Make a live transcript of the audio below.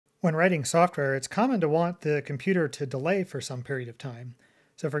When writing software, it's common to want the computer to delay for some period of time.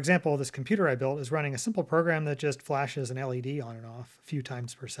 So for example, this computer I built is running a simple program that just flashes an LED on and off a few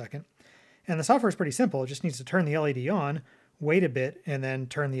times per second. And the software is pretty simple. It just needs to turn the LED on, wait a bit, and then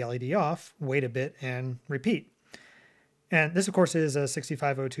turn the LED off, wait a bit, and repeat. And this, of course, is a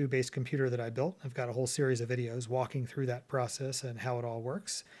 6502-based computer that I built. I've got a whole series of videos walking through that process and how it all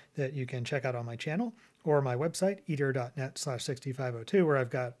works that you can check out on my channel or my website, eater.net/6502, where I've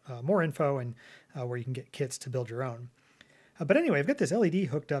got more info and where you can get kits to build your own. But anyway, I've got this LED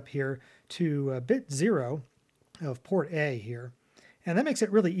hooked up here to bit 0 of port A here, and that makes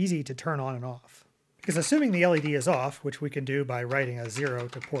it really easy to turn on and off. Because assuming the LED is off, which we can do by writing a 0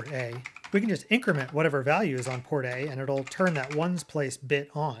 to port A, we can just increment whatever value is on port A and it'll turn that ones place bit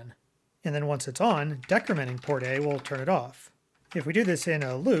on. And then once it's on, decrementing port A will turn it off. If we do this in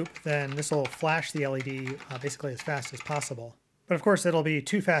a loop, then this will flash the LED basically as fast as possible. But of course, it'll be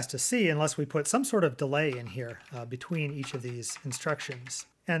too fast to see unless we put some sort of delay in here between each of these instructions.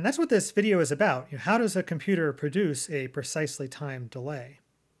 And that's what this video is about. How does a computer produce a precisely timed delay?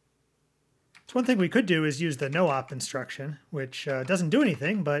 So one thing we could do is use the no-op instruction, which doesn't do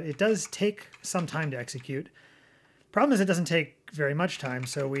anything, but it does take some time to execute. Problem is it doesn't take very much time,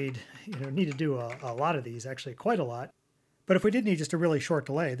 so we'd need to do a lot of these, actually quite a lot. But if we did need just a really short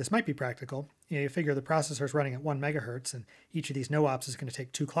delay, this might be practical. You figure the processor is running at 1 megahertz, and each of these no-ops is going to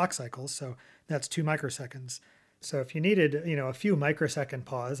take 2 clock cycles, so that's 2 microseconds. So if you needed a few microsecond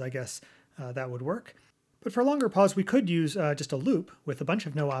pause, I guess that would work. But for a longer pause, we could use just a loop with a bunch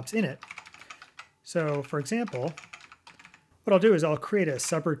of no-ops in it. So for example, what I'll do is I'll create a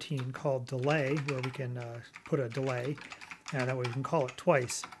subroutine called delay, where we can put a delay, and that way we can call it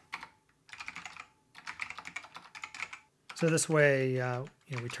twice. So this way,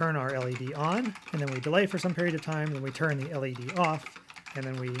 we turn our LED on, and then we delay for some period of time, then we turn the LED off, and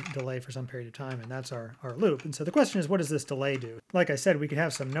then we delay for some period of time, and that's our loop. And so the question is, what does this delay do? Like I said, we could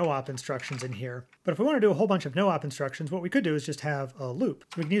have some no-op instructions in here, but if we want to do a whole bunch of no-op instructions, what we could do is just have a loop.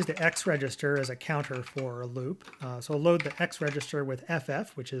 So we can use the X register as a counter for a loop. So we'll load the X register with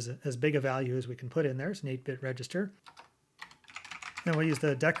FF, which is as big a value as we can put in there. It's an 8-bit register. Then we'll use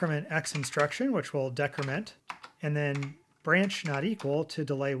the decrement X instruction, which will decrement, and then branch not equal to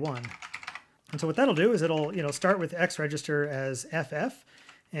delay 1. And so what that'll do is it'll start with X register as FF,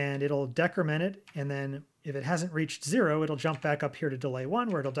 and it'll decrement it, and then if it hasn't reached 0, it'll jump back up here to delay 1,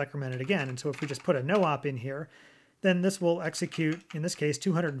 where it'll decrement it again. And so if we just put a no-op in here, then this will execute, in this case,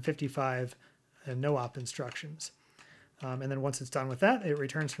 255 no-op instructions. And then once it's done with that, it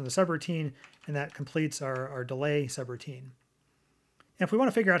returns from the subroutine, and that completes our delay subroutine. And if we want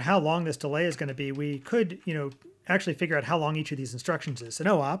to figure out how long this delay is going to be, we could, actually figure out how long each of these instructions is. So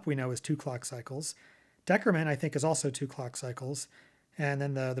no-op, we know, is 2 clock cycles. Decrement, I think, is also 2 clock cycles. And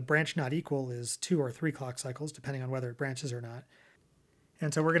then the branch not equal is 2 or 3 clock cycles, depending on whether it branches or not.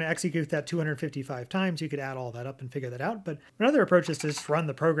 And so we're going to execute that 255 times. You could add all that up and figure that out. But another approach is to just run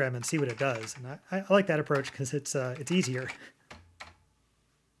the program and see what it does. And I like that approach because it's easier.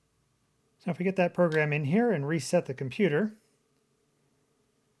 So if we get that program in here and reset the computer,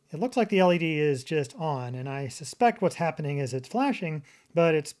 it looks like the LED is just on, and I suspect what's happening is it's flashing,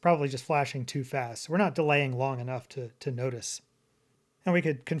 but it's probably just flashing too fast. So we're not delaying long enough to notice. And we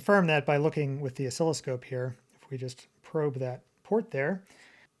could confirm that by looking with the oscilloscope here. If we just probe that port there,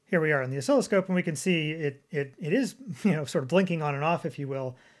 here we are on the oscilloscope, and we can see it is sort of blinking on and off, if you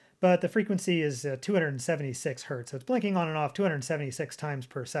will, but the frequency is 276 hertz. So it's blinking on and off 276 times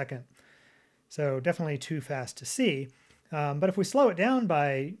per second. So definitely too fast to see. But if we slow it down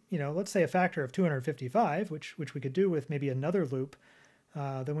by, let's say a factor of 255, which we could do with maybe another loop,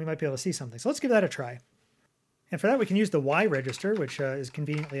 then we might be able to see something. So let's give that a try. And for that, we can use the Y register, which is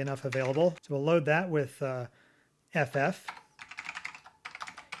conveniently enough available. So we'll load that with FF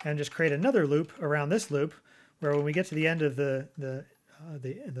and just create another loop around this loop, where when we get to the end of the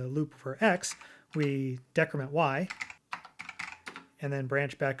loop for X, we decrement Y and then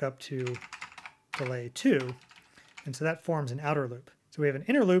branch back up to delay 2. And so that forms an outer loop. So we have an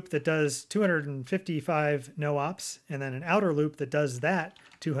inner loop that does 255 no-ops, and then an outer loop that does that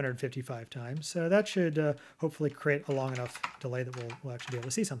 255 times. So that should hopefully create a long enough delay that we'll actually be able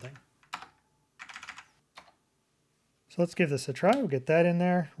to see something. So let's give this a try. We'll get that in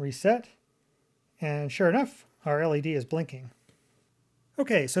there, reset, and sure enough, our LED is blinking.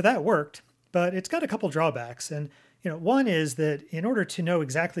 Okay, so that worked, but it's got a couple drawbacks. And one is that in order to know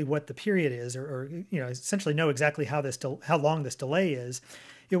exactly what the period is, or essentially know exactly how long this delay is,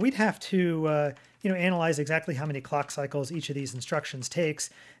 we'd have to analyze exactly how many clock cycles each of these instructions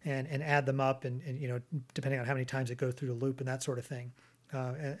takes, and add them up, and depending on how many times it goes through the loop and that sort of thing.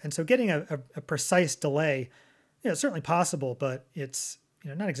 And so getting a precise delay, it's certainly possible, but it's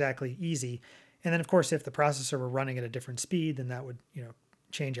not exactly easy. And then, of course, if the processor were running at a different speed, then that would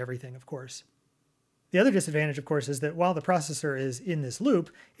change everything, of course. The other disadvantage, of course, is that while the processor is in this loop,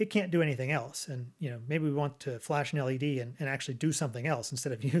 it can't do anything else. And maybe we want to flash an LED and actually do something else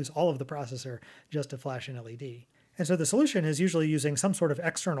instead of use all of the processor just to flash an LED. And so the solution is usually using some sort of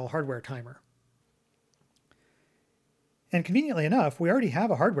external hardware timer. And conveniently enough, we already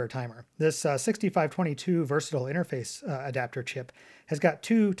have a hardware timer. This 6522 versatile interface adapter chip has got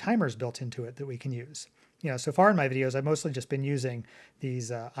 2 timers built into it that we can use. So far in my videos, I've mostly just been using these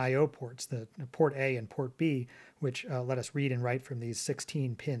I/O ports, the port A and port B, which let us read and write from these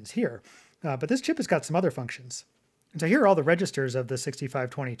 16 pins here. But this chip has got some other functions. And so here are all the registers of the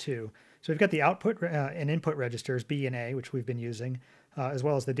 6522. So we've got the output and input registers, B and A, which we've been using, as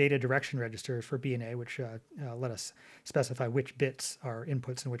well as the data direction registers for B and A, which let us specify which bits are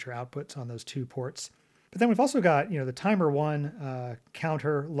inputs and which are outputs on those 2 ports. But then we've also got, the timer 1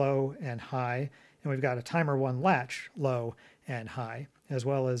 counter low and high, and we've got a timer 1 latch low and high, as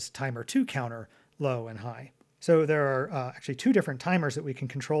well as timer 2 counter low and high. So there are actually 2 different timers that we can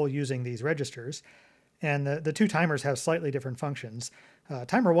control using these registers. And the 2 timers have slightly different functions.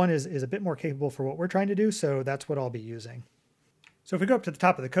 Timer 1 is a bit more capable for what we're trying to do, so that's what I'll be using. So if we go up to the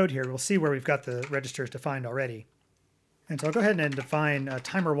top of the code here, we'll see where we've got the registers defined already. And so I'll go ahead and define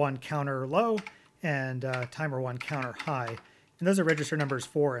timer 1 counter low and timer 1 counter high. And those are register numbers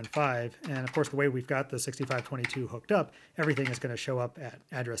 4 and 5. And of course, the way we've got the 6522 hooked up, everything is going to show up at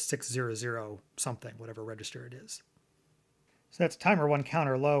address 600 something, whatever register it is. So that's timer 1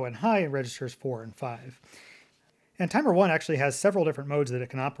 counter low and high in registers 4 and 5. And timer 1 actually has several different modes that it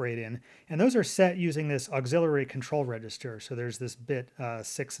can operate in, and those are set using this auxiliary control register. So there's this bit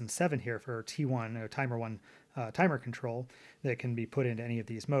 6 and 7 here for T1, timer 1 timer control, that can be put into any of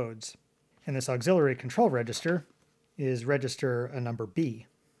these modes. And this auxiliary control register is register number B.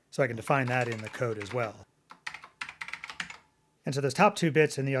 So I can define that in the code as well. And so those top 2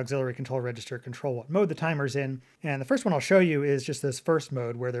 bits in the auxiliary control register control what mode the timer's in. And the first one I'll show you is just this first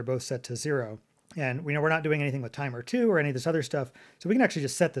mode where they're both set to 0. And we know we're not doing anything with timer 2 or any of this other stuff, so we can actually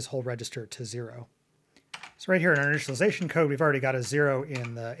just set this whole register to 0. So right here in our initialization code, we've already got a 0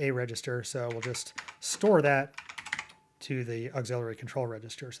 in the A register, so we'll just store that to the auxiliary control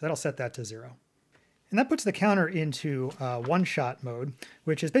register. So that'll set that to 0. And that puts the counter into one-shot mode,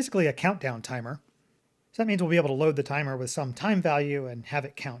 which is basically a countdown timer. So that means we'll be able to load the timer with some time value and have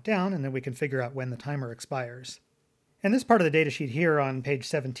it count down, and then we can figure out when the timer expires. And this part of the datasheet here on page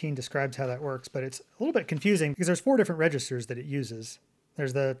 17 describes how that works, but it's a little bit confusing because there's 4 different registers that it uses.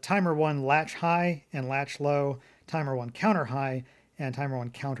 There's the timer 1 latch high and latch low, timer 1 counter high, and timer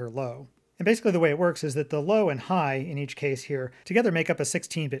 1 counter low. And basically the way it works is that the low and high in each case here together make up a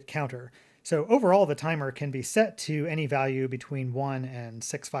 16-bit counter. So overall, the timer can be set to any value between 1 and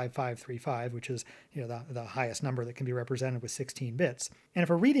 65535, which is the highest number that can be represented with 16 bits. And if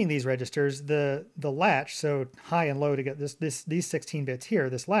we're reading these registers, the latch, so high and low to get these 16 bits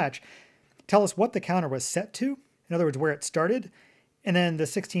here, this latch, tell us what the counter was set to, in other words, where it started. And then the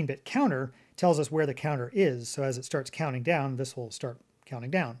 16-bit counter tells us where the counter is. So as it starts counting down, this will start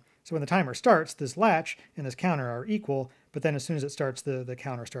counting down. So when the timer starts, this latch and this counter are equal, but then as soon as it starts, the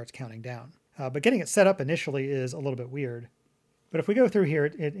counter starts counting down. But getting it set up initially is a little bit weird. But if we go through here,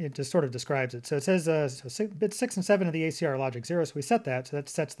 it just sort of describes it. So it says bits 6 and 7 of the ACR logic 0, so we set that, so that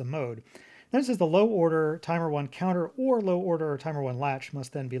sets the mode. Then it says the low order timer 1 counter or low order timer 1 latch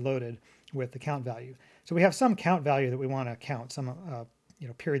must then be loaded with the count value. So we have some count value that we want to count, some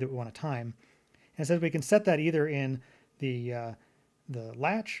period that we want to time. And it says we can set that either in the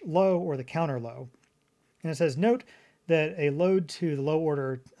latch low or the counter low. And it says, note that a load to the low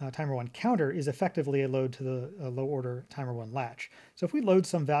order timer 1 counter is effectively a load to the low order timer 1 latch. So if we load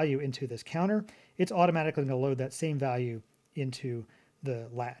some value into this counter, it's automatically going to load that same value into the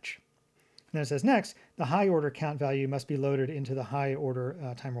latch. And then it says next, the high order count value must be loaded into the high order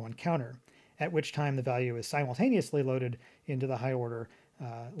timer 1 counter, at which time the value is simultaneously loaded into the high order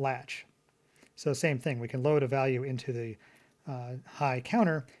latch. So same thing, we can load a value into the high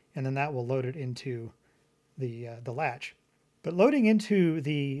counter, and then that will load it into the latch. But loading into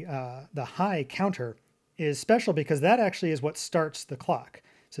the high counter is special because that actually is what starts the clock.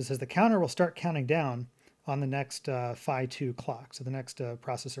 So it says the counter will start counting down on the next Phi2 clock, so the next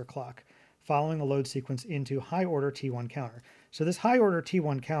processor clock, following the load sequence into high order T1 counter. So this high order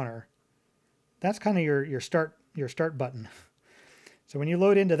T1 counter, that's kind of your start button. So when you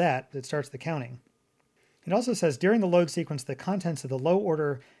load into that, it starts the counting. It also says during the load sequence, the contents of the low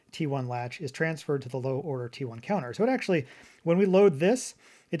order T1 latch is transferred to the low order T1 counter. So it actually, when we load this,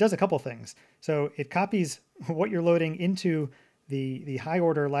 it does a couple things. So it copies what you're loading into the high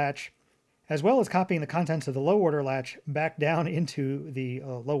order latch, as well as copying the contents of the low order latch back down into the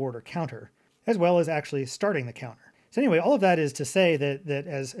low order counter, as well as actually starting the counter. So anyway, all of that is to say that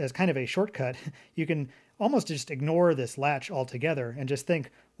as kind of a shortcut, you can almost just ignore this latch altogether and just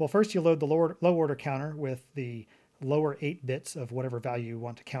think, well, first you load the low order counter with the lower 8 bits of whatever value you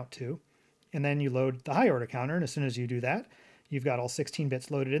want to count to, and then you load the high order counter, and as soon as you do that, you've got all 16 bits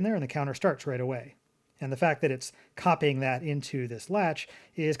loaded in there and the counter starts right away. And the fact that it's copying that into this latch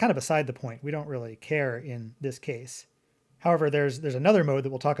is kind of beside the point. We don't really care in this case. However, there's another mode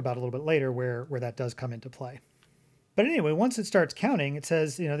that we'll talk about a little bit later where that does come into play. But anyway, once it starts counting, it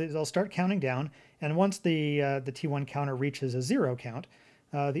says, they'll start counting down, and once the T1 counter reaches a 0 count,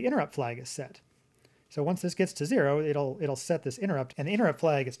 the interrupt flag is set. So once this gets to 0, it'll set this interrupt, and the interrupt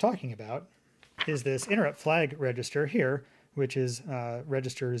flag it's talking about is this interrupt flag register here, which is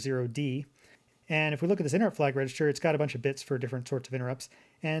register 0D. And if we look at this interrupt flag register, it's got a bunch of bits for different sorts of interrupts,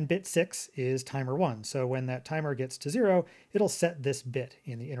 and bit 6 is timer 1. So when that timer gets to 0, it'll set this bit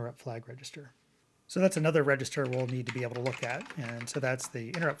in the interrupt flag register. So that's another register we'll need to be able to look at. And so that's the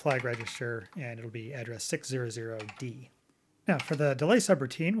interrupt flag register, and it'll be address 600D. Now for the delay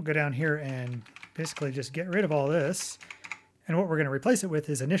subroutine, we'll go down here and basically just get rid of all this. And what we're going to replace it with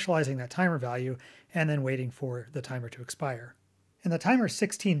is initializing that timer value and then waiting for the timer to expire. And the timer is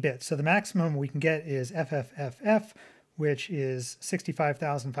 16 bits, so the maximum we can get is FFFF, which is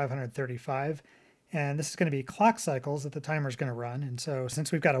 65,535. And this is going to be clock cycles that the timer is going to run. And so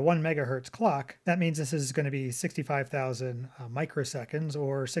since we've got a 1 megahertz clock, that means this is going to be 65,000 microseconds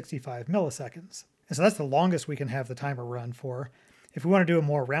or 65 milliseconds. And so that's the longest we can have the timer run for. If we want to do a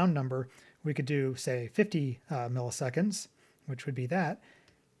more round number, we could do, say, 50 milliseconds, which would be that.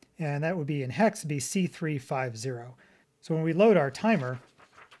 And that would be in hex, be C350. So when we load our timer,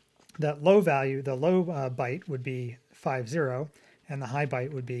 that low value, the low byte would be 50, and the high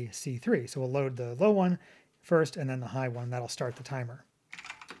byte would be C3. So we'll load the low one first and then the high one. That'll start the timer.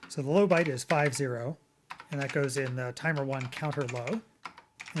 So the low byte is 50, and that goes in the timer 1 counter low. And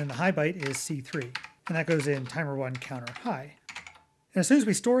then the high byte is C3, and that goes in timer 1 counter high. And as soon as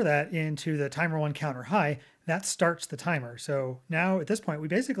we store that into the timer 1 counter high, that starts the timer. So now at this point, we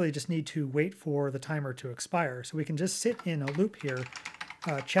basically just need to wait for the timer to expire. So we can just sit in a loop here,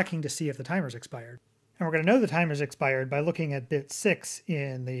 checking to see if the timer's expired. And we're going to know the timer's expired by looking at bit 6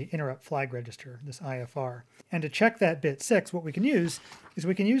 in the interrupt flag register, this IFR. And to check that bit 6, what we can use is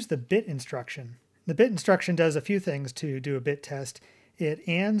we can use the bit instruction. The bit instruction does a few things to do a bit test. It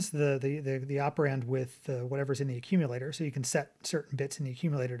ands the operand with whatever's in the accumulator, so you can set certain bits in the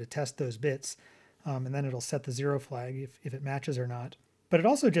accumulator to test those bits, and then it'll set the 0 flag if it matches or not. But it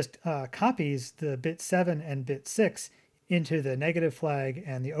also just copies the bit 7 and bit 6 into the negative flag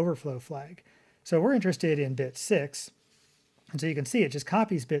and the overflow flag. So we're interested in bit 6, and so you can see it just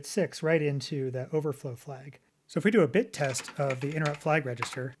copies bit 6 right into the overflow flag. So if we do a bit test of the interrupt flag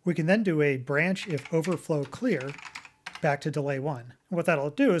register, we can then do a branch if overflow clear back to delay 1. And what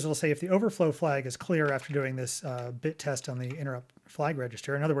that'll do is it'll say if the overflow flag is clear after doing this bit test on the interrupt flag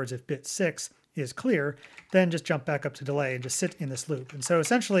register, in other words, if bit 6 is clear, then just jump back up to delay and just sit in this loop. And so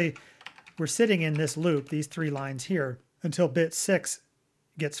essentially, we're sitting in this loop, these 3 lines here, until bit 6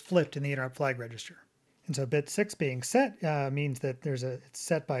 gets flipped in the interrupt flag register. And so bit 6 being set means that it's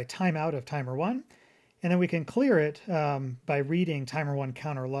set by timeout of timer 1, and then we can clear it by reading timer 1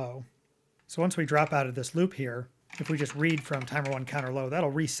 counter low. So once we drop out of this loop here, if we just read from timer 1 counter low, that'll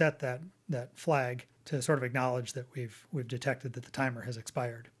reset that flag to sort of acknowledge that we've detected that the timer has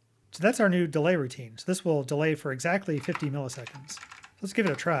expired. So that's our new delay routine. So this will delay for exactly 50 milliseconds. Let's give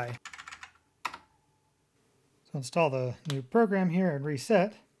it a try. So install the new program here and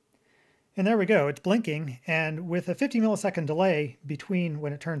reset. And there we go, it's blinking. And with a 50 millisecond delay between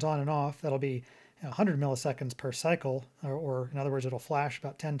when it turns on and off, that'll be 100 milliseconds per cycle, or in other words, it'll flash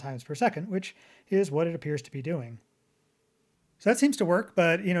about 10 times per second, which is what it appears to be doing. So that seems to work,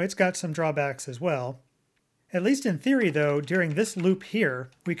 but it's got some drawbacks as well. At least in theory, though, during this loop here,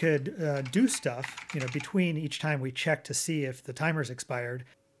 we could do stuff, between each time we check to see if the timer's expired.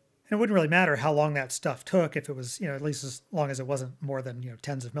 And it wouldn't really matter how long that stuff took if it was, at least as long as it wasn't more than,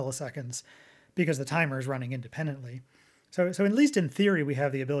 tens of milliseconds, because the timer is running independently. So at least in theory, we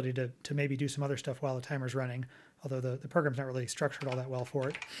have the ability to maybe do some other stuff while the timer's running, although the program's not really structured all that well for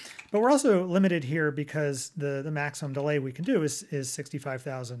it. But we're also limited here because the maximum delay we can do is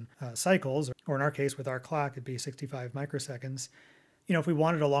 65,000 cycles, or in our case with our clock, it'd be 65 microseconds. If we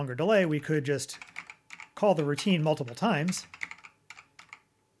wanted a longer delay, we could just call the routine multiple times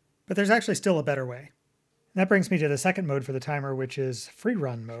But there's actually still a better way. And that brings me to the second mode for the timer, which is free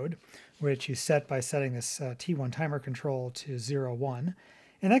run mode, which you set by setting this T1 timer control to 0, 1.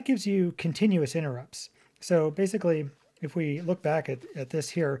 And that gives you continuous interrupts. So basically, if we look back at this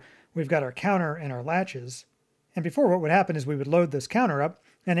here, we've got our counter and our latches. And before, what would happen is we would load this counter up,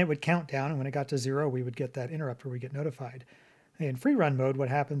 and it would count down, and when it got to 0, we would get that interrupt where we get notified. In free run mode, what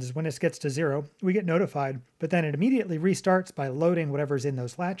happens is when it gets to 0, we get notified, but then it immediately restarts by loading whatever's in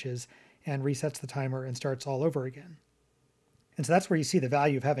those latches and resets the timer and starts all over again. And so that's where you see the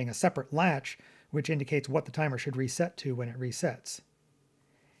value of having a separate latch, which indicates what the timer should reset to when it resets.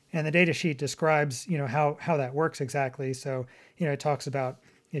 And the datasheet describes, how that works exactly. So, it talks about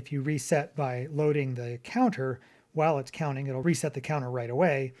if you reset by loading the counter while it's counting, it'll reset the counter right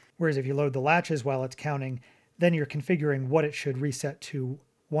away. Whereas if you load the latches while it's counting, then you're configuring what it should reset to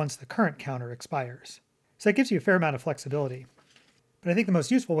once the current counter expires. So that gives you a fair amount of flexibility. But I think the most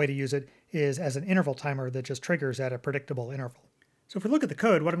useful way to use it is as an interval timer that just triggers at a predictable interval. So if we look at the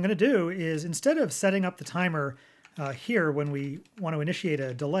code, what I'm going to do is instead of setting up the timer here when we want to initiate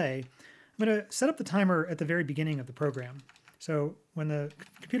a delay, I'm going to set up the timer at the very beginning of the program. So when the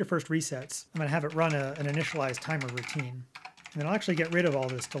computer first resets, I'm going to have it run an initialized timer routine. And then I'll actually get rid of all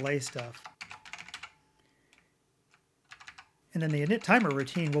this delay stuff. And then the init timer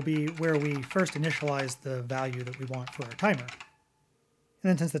routine will be where we first initialize the value that we want for our timer. And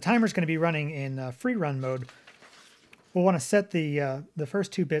then since the timer is going to be running in free run mode, we'll want to set the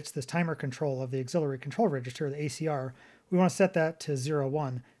first 2 bits, this timer control of the auxiliary control register, the ACR, we want to set that to 0,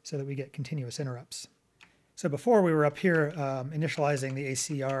 1 so that we get continuous interrupts. So before we were up here initializing the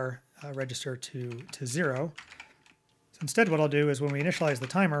ACR register to 0. So instead what I'll do is when we initialize the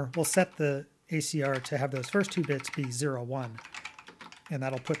timer, we'll set the ACR to have those first 2 bits be 0, 1. And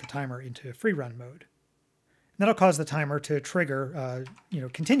that'll put the timer into free run mode. And that'll cause the timer to trigger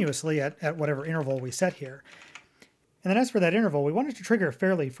continuously at whatever interval we set here. And then as for that interval, we want it to trigger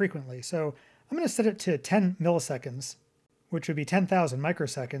fairly frequently. So I'm going to set it to 10 milliseconds, which would be 10,000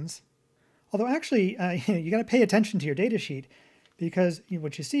 microseconds. Although actually, you got to pay attention to your data sheet because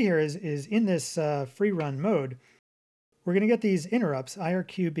what you see here is in this free run mode, we're going to get these interrupts,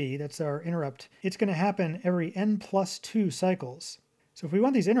 IRQB, that's our interrupt. It's going to happen every n+2 cycles. So if we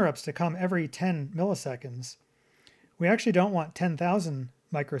want these interrupts to come every 10 milliseconds, we actually don't want 10,000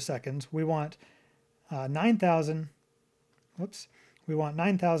 microseconds. We want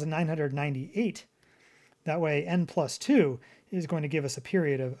 9,998. That way n+2 is going to give us a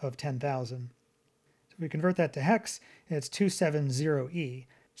period of 10,000. So if we convert that to hex, it's 270E.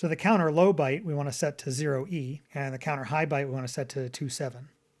 So the counter low byte we want to set to 0E, and the counter high byte we want to set to 27.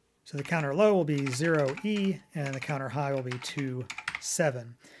 So the counter low will be 0E, and the counter high will be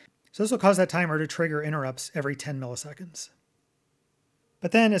 27. So this will cause that timer to trigger interrupts every 10 milliseconds.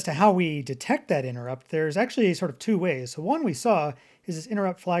 But then as to how we detect that interrupt, there's actually sort of 2 ways. So one we saw is this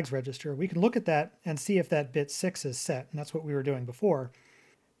interrupt flags register. We can look at that and see if that bit 6 is set, and that's what we were doing before.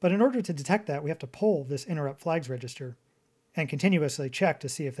 But in order to detect that, we have to pull this interrupt flags register and continuously check to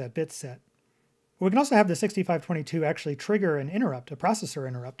see if that bit's set. We can also have the 6522 actually trigger an interrupt, a processor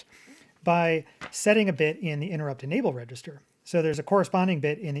interrupt, by setting a bit in the interrupt enable register. So there's a corresponding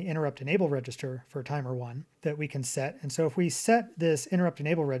bit in the interrupt enable register for timer 1 that we can set. And so if we set this interrupt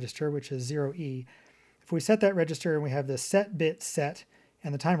enable register, which is 0E, if we set that register and we have the set bit set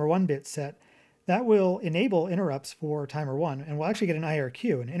and the timer 1 bit set, that will enable interrupts for timer 1, and we'll actually get an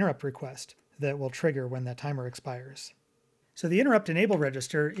IRQ, an interrupt request, that will trigger when that timer expires. So the interrupt enable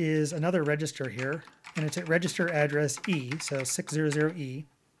register is another register here, and it's at register address E, so 600E.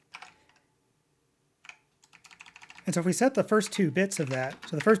 And so if we set the first 2 bits of that,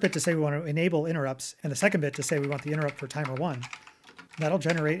 so the first bit to say we want to enable interrupts, and the second bit to say we want the interrupt for timer 1, that'll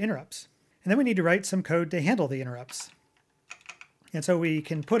generate interrupts. And then we need to write some code to handle the interrupts. And so we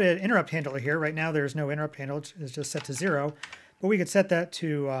can put an interrupt handler here. Right now there's no interrupt handle, it's just set to 0. But we could set that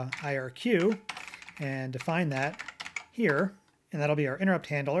to IRQ and define that here. And that'll be our interrupt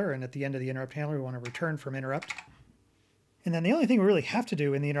handler. And at the end of the interrupt handler, we want to return from interrupt. And then the only thing we really have to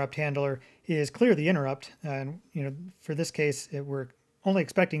do in the interrupt handler is clear the interrupt. And for this case, we're only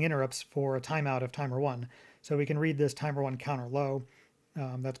expecting interrupts for a timeout of timer 1. So we can read this timer 1 counter low.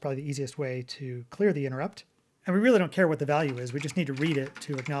 That's probably the easiest way to clear the interrupt. And we really don't care what the value is. We just need to read it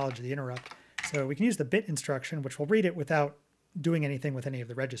to acknowledge the interrupt. So we can use the bit instruction, which will read it without doing anything with any of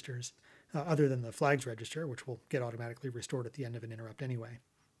the registers, other than the flags register, which will get automatically restored at the end of an interrupt anyway.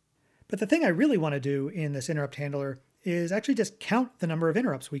 But the thing I really want to do in this interrupt handler is actually just count the number of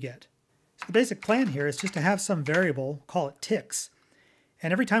interrupts we get. So the basic plan here is just to have some variable, call it ticks.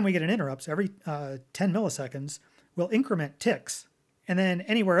 And every time we get an interrupt, every 10 milliseconds, we'll increment ticks. And then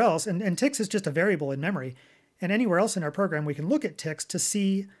anywhere else, and ticks is just a variable in memory, and anywhere else in our program we can look at ticks to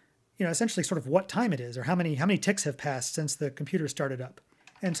see, essentially sort of what time it is or how many ticks have passed since the computer started up.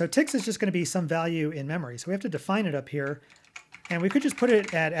 And so ticks is just going to be some value in memory. So we have to define it up here, and we could just put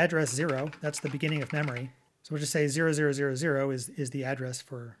it at address 0. That's the beginning of memory. So we'll just say 0000 is the address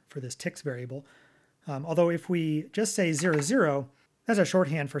for this ticks variable. Although if we just say 00, that's a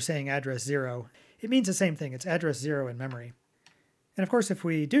shorthand for saying address 0. It means the same thing. It's address 0 in memory. And of course, if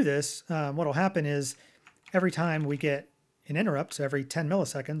we do this, what will happen is every time we get an interrupt, so every 10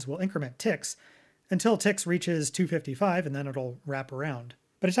 milliseconds, we'll increment ticks until ticks reaches 255, and then it'll wrap around.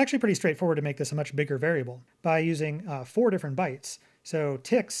 But it's actually pretty straightforward to make this a much bigger variable by using 4 different bytes. So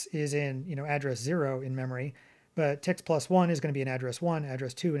ticks is in address 0 in memory, but ticks plus 1 is going to be in address 1,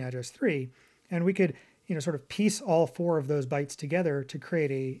 address 2, and address 3. And we could sort of piece all 4 of those bytes together to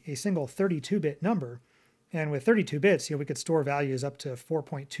create a single 32-bit number. And with 32 bits, we could store values up to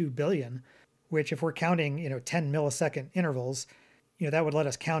 4.2 billion, which if we're counting 10 millisecond intervals, that would let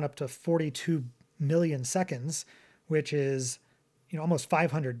us count up to 42 million seconds, which is almost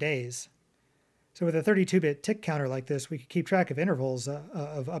 500 days. So with a 32-bit tick counter like this, we could keep track of intervals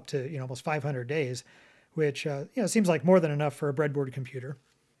of up to almost 500 days, which seems like more than enough for a breadboard computer.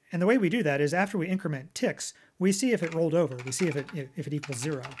 And the way we do that is after we increment ticks, we see if it rolled over. We see if it equals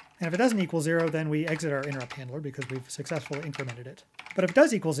 0. And if it doesn't equal 0, then we exit our interrupt handler because we've successfully incremented it. But if it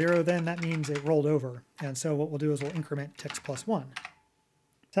does equal 0, then that means it rolled over. And so what we'll do is we'll increment ticks plus 1.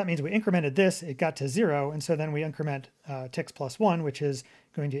 So that means we incremented this, it got to 0, and so then we increment ticks plus 1, which is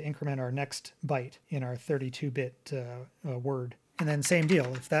going to increment our next byte in our 32-bit word. And then same deal.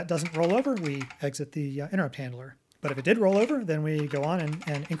 If that doesn't roll over, we exit the interrupt handler. But if it did roll over, then we go on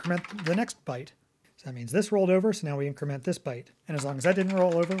and increment the next byte. So that means this rolled over, so now we increment this byte. And as long as that didn't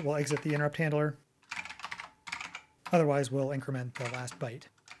roll over, we'll exit the interrupt handler. Otherwise, we'll increment the last byte.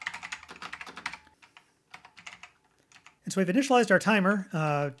 And so we've initialized our timer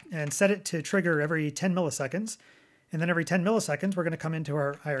and set it to trigger every 10 milliseconds. And then every 10 milliseconds, we're going to come into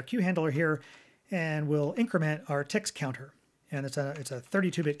our IRQ handler here, and we'll increment our ticks counter. And it's a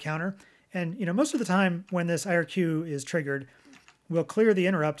 32-bit counter. And most of the time when this IRQ is triggered, we'll clear the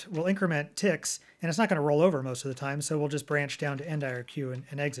interrupt, we'll increment ticks, and it's not going to roll over most of the time, so we'll just branch down to end IRQ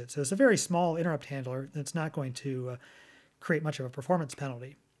and exit. So it's a very small interrupt handler that's not going to create much of a performance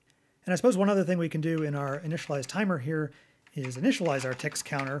penalty. And I suppose one other thing we can do in our initialize timer here is initialize our ticks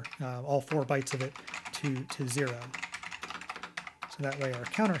counter, all 4 bytes of it, to 0. So that way our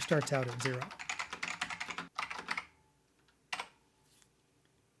counter starts out at 0.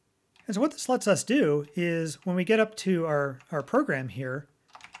 And so what this lets us do is when we get up to our program here,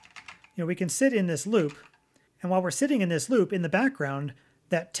 we can sit in this loop. And while we're sitting in this loop, in the background,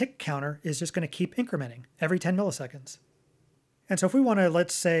 that tick counter is just going to keep incrementing every 10 milliseconds. And so if we want to,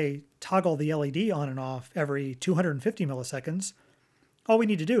 let's say, toggle the LED on and off every 250 milliseconds, all we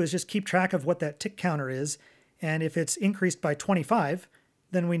need to do is just keep track of what that tick counter is. And if it's increased by 25,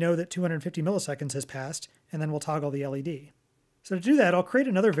 then we know that 250 milliseconds has passed, and then we'll toggle the LED. So to do that, I'll create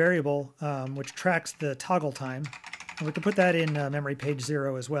another variable which tracks the toggle time. And we can put that in memory page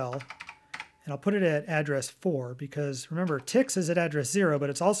 0 as well. And I'll put it at address 4 because remember, ticks is at address 0, but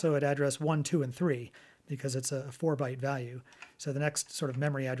it's also at address 1, 2, and 3 because it's a 4-byte value. So the next sort of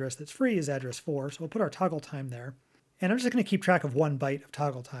memory address that's free is address 4. So we'll put our toggle time there. And I'm just going to keep track of 1 byte of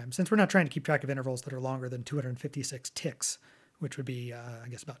toggle time since we're not trying to keep track of intervals that are longer than 256 ticks, which would be, I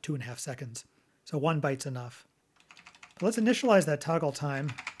guess, about 2.5 seconds. So 1 byte's enough. But let's initialize that toggle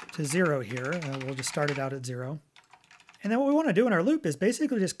time to 0 here. We'll just start it out at 0. And then what we want to do in our loop is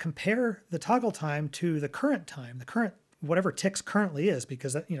basically just compare the toggle time to the current time, the current whatever ticks currently is,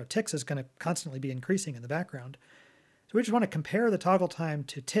 because ticks is going to constantly be increasing in the background. So we just want to compare the toggle time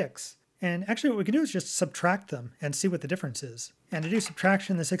to ticks. And actually what we can do is just subtract them and see what the difference is. And to do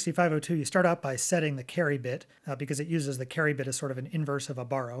subtraction in the 6502, you start out by setting the carry bit because it uses the carry bit as sort of an inverse of a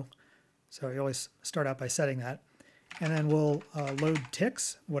borrow. So you always start out by setting that. And then we'll load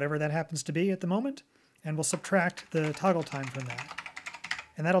ticks, whatever that happens to be at the moment, and we'll subtract the toggle time from that.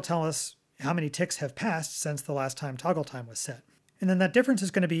 And that'll tell us how many ticks have passed since the last time toggle time was set. And then that difference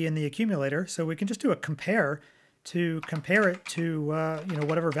is going to be in the accumulator, so we can just do a compare to compare it to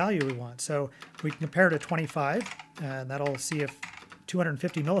whatever value we want. So we can compare to 25, and that'll see if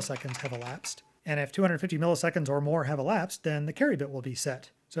 250 milliseconds have elapsed. And if 250 milliseconds or more have elapsed, then the carry bit will be set.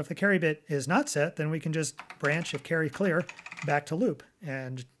 So if the carry bit is not set, then we can just branch if carry clear back to loop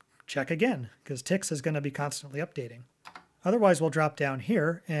and check again, because ticks is going to be constantly updating. Otherwise, we'll drop down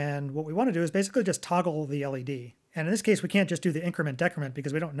here, and what we want to do is basically just toggle the LED. And in this case, we can't just do the increment decrement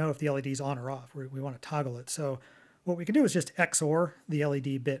because we don't know if the LED is on or off. We want to toggle it. So what we can do is just XOR the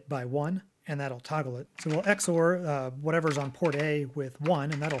LED bit by 1, and that'll toggle it. So we'll XOR whatever's on port A with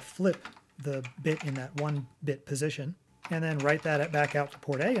 1, and that'll flip the bit in that 1-bit position, and then write that back out to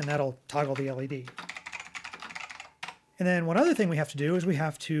port A, and that'll toggle the LED. And then one other thing we have to do is we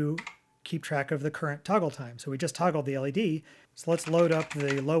have to keep track of the current toggle time. So we just toggled the LED, so let's load up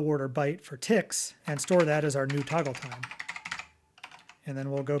the low order byte for ticks and store that as our new toggle time. And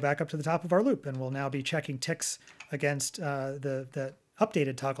then we'll go back up to the top of our loop, and we'll now be checking ticks against the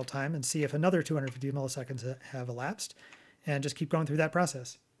updated toggle time and see if another 250 milliseconds have elapsed, and just keep going through that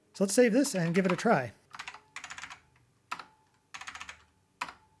process. So let's save this and give it a try.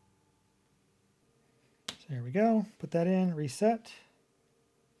 So here we go, put that in, reset,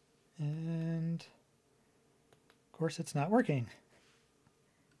 and of course it's not working.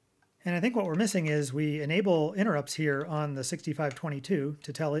 And I think what we're missing is we enable interrupts here on the 6522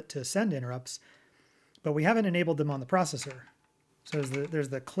 to tell it to send interrupts, but we haven't enabled them on the processor. So there's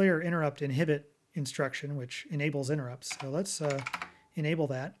the clear interrupt inhibit instruction, which enables interrupts. So let's enable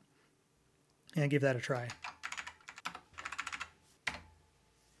that and give that a try.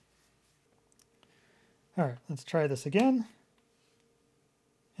 All right, let's try this again.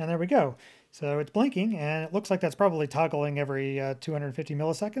 And there we go. So it's blinking, and it looks like that's probably toggling every 250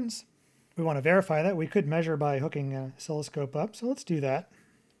 milliseconds. We want to verify that. We could measure by hooking an oscilloscope up, so let's do that.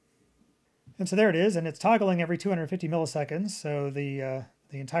 And so there it is, and it's toggling every 250 milliseconds, so the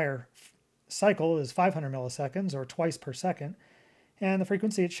entire cycle is 500 milliseconds, or twice per second, and the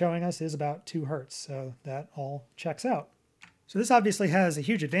frequency it's showing us is about 2 hertz, so that all checks out. So this obviously has a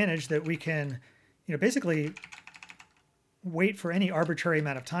huge advantage that we can, basically wait for any arbitrary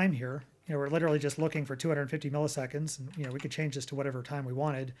amount of time here. We're literally just looking for 250 milliseconds, and we could change this to whatever time we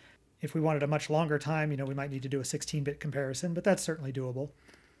wanted. If we wanted a much longer time, we might need to do a 16-bit comparison, but that's certainly doable.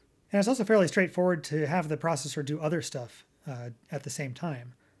 And it's also fairly straightforward to have the processor do other stuff at the same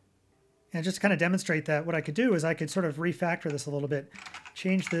time. And just to kind of demonstrate that, what I could do is I could sort of refactor this a little bit,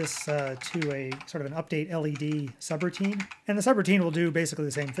 change this to a sort of an update LED subroutine. And the subroutine will do basically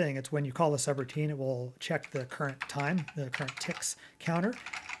the same thing. It's when you call the subroutine, it will check the current time, the current ticks counter,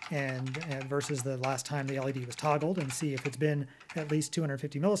 and versus the last time the LED was toggled, and see if it's been at least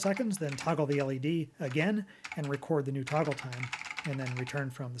 250 milliseconds, then toggle the LED again and record the new toggle time, and then return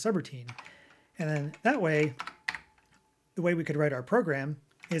from the subroutine. And then that way, the way we could write our program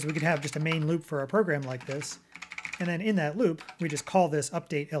is we could have just a main loop for our program like this, and then in that loop, we just call this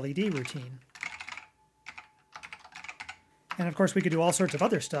update LED routine. And of course, we could do all sorts of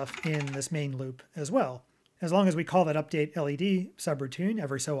other stuff in this main loop as well, as long as we call that update LED subroutine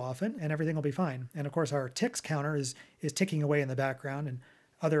every so often, and everything will be fine. And of course, our ticks counter is ticking away in the background, and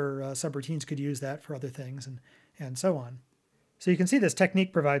other subroutines could use that for other things, and so on. So you can see this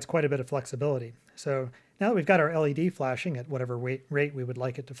technique provides quite a bit of flexibility. So now that we've got our LED flashing at whatever rate we would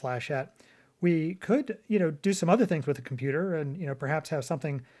like it to flash at, we could, do some other things with the computer, and perhaps have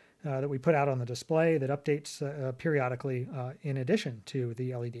something that we put out on the display that updates periodically in addition to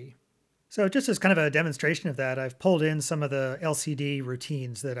the LED. So just as kind of a demonstration of that, I've pulled in some of the LCD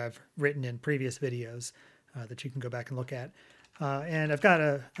routines that I've written in previous videos that you can go back and look at. And I've got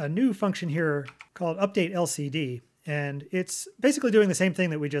a new function here called Update LCD, and it's basically doing the same thing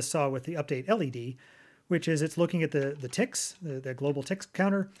that we just saw with the Update LED, which is it's looking at the ticks, the global ticks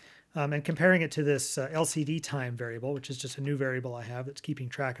counter, and comparing it to this LCD time variable, which is just a new variable I have that's keeping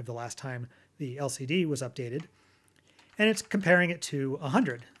track of the last time the LCD was updated. And it's comparing it to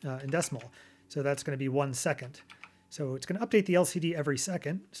 100 in decimal. So that's going to be 1 second. So it's going to update the LCD every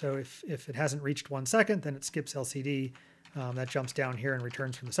second. So if it hasn't reached 1 second, then it skips LCD. That jumps down here and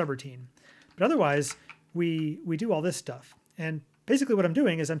returns from the subroutine. But otherwise, we do all this stuff. And basically what I'm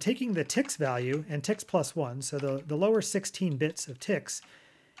doing is I'm taking the ticks value and ticks plus 1, so the lower 16 bits of ticks,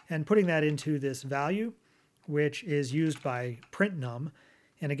 and putting that into this value, which is used by printnum.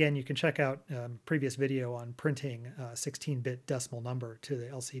 And again, you can check out previous video on printing a 16-bit decimal number to the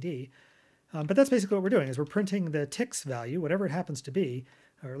LCD. But that's basically what we're doing, is we're printing the ticks value, whatever it happens to be,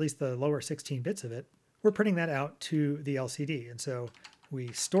 or at least the lower 16 bits of it. We're printing that out to the LCD. And so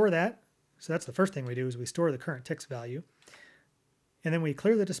we store that. So that's the first thing we do, is we store the current ticks value. And then we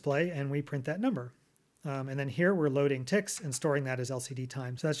clear the display and we print that number. And then here we're loading ticks and storing that as LCD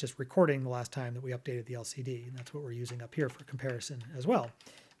time. So that's just recording the last time that we updated the LCD. And that's what we're using up here for comparison as well.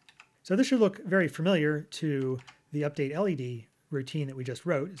 So this should look very familiar to the update LED routine that we just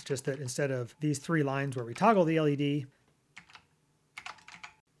wrote. It's just that instead of these 3 lines where we toggle the LED,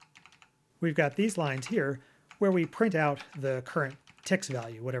 we've got these lines here where we print out the current ticks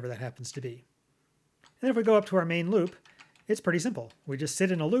value, whatever that happens to be. And if we go up to our main loop, it's pretty simple. We just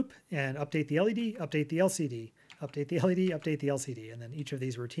sit in a loop and update the LED, update the LCD, update the LED, update the LCD. And then each of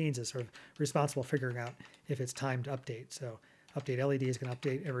these routines is sort of responsible for figuring out if it's time to update. So update LED is going to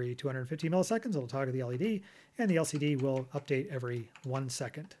update every 250 milliseconds. It'll toggle the LED, and the LCD will update every 1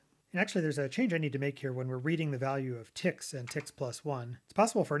 second. And actually, there's a change I need to make here when we're reading the value of ticks and ticks plus 1. It's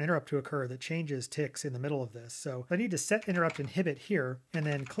possible for an interrupt to occur that changes ticks in the middle of this. So I need to set interrupt inhibit here, and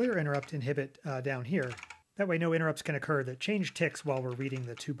then clear interrupt inhibit down here. That way no interrupts can occur that change ticks while we're reading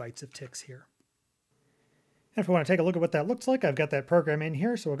the 2 bytes of ticks here. And if we want to take a look at what that looks like, I've got that program in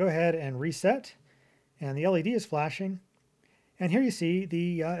here, so we'll go ahead and reset. And the LED is flashing. And here you see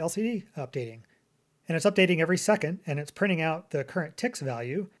the LCD updating. And it's updating every second, and it's printing out the current ticks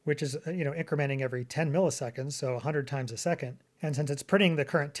value, which is incrementing every 10 milliseconds, so 100 times a second. And since it's printing the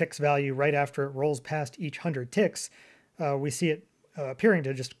current ticks value right after it rolls past each 100 ticks, we see it appearing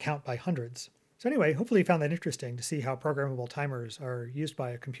to just count by hundreds. So anyway, hopefully you found that interesting to see how programmable timers are used by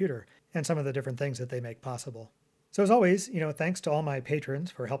a computer and some of the different things that they make possible. So as always, thanks to all my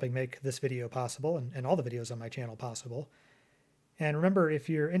patrons for helping make this video possible and all the videos on my channel possible. And remember, if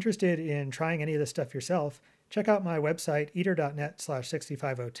you're interested in trying any of this stuff yourself, check out my website,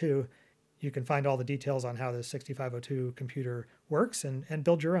 eater.net/6502. You can find all the details on how this 6502 computer works and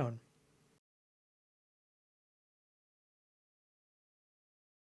build your own.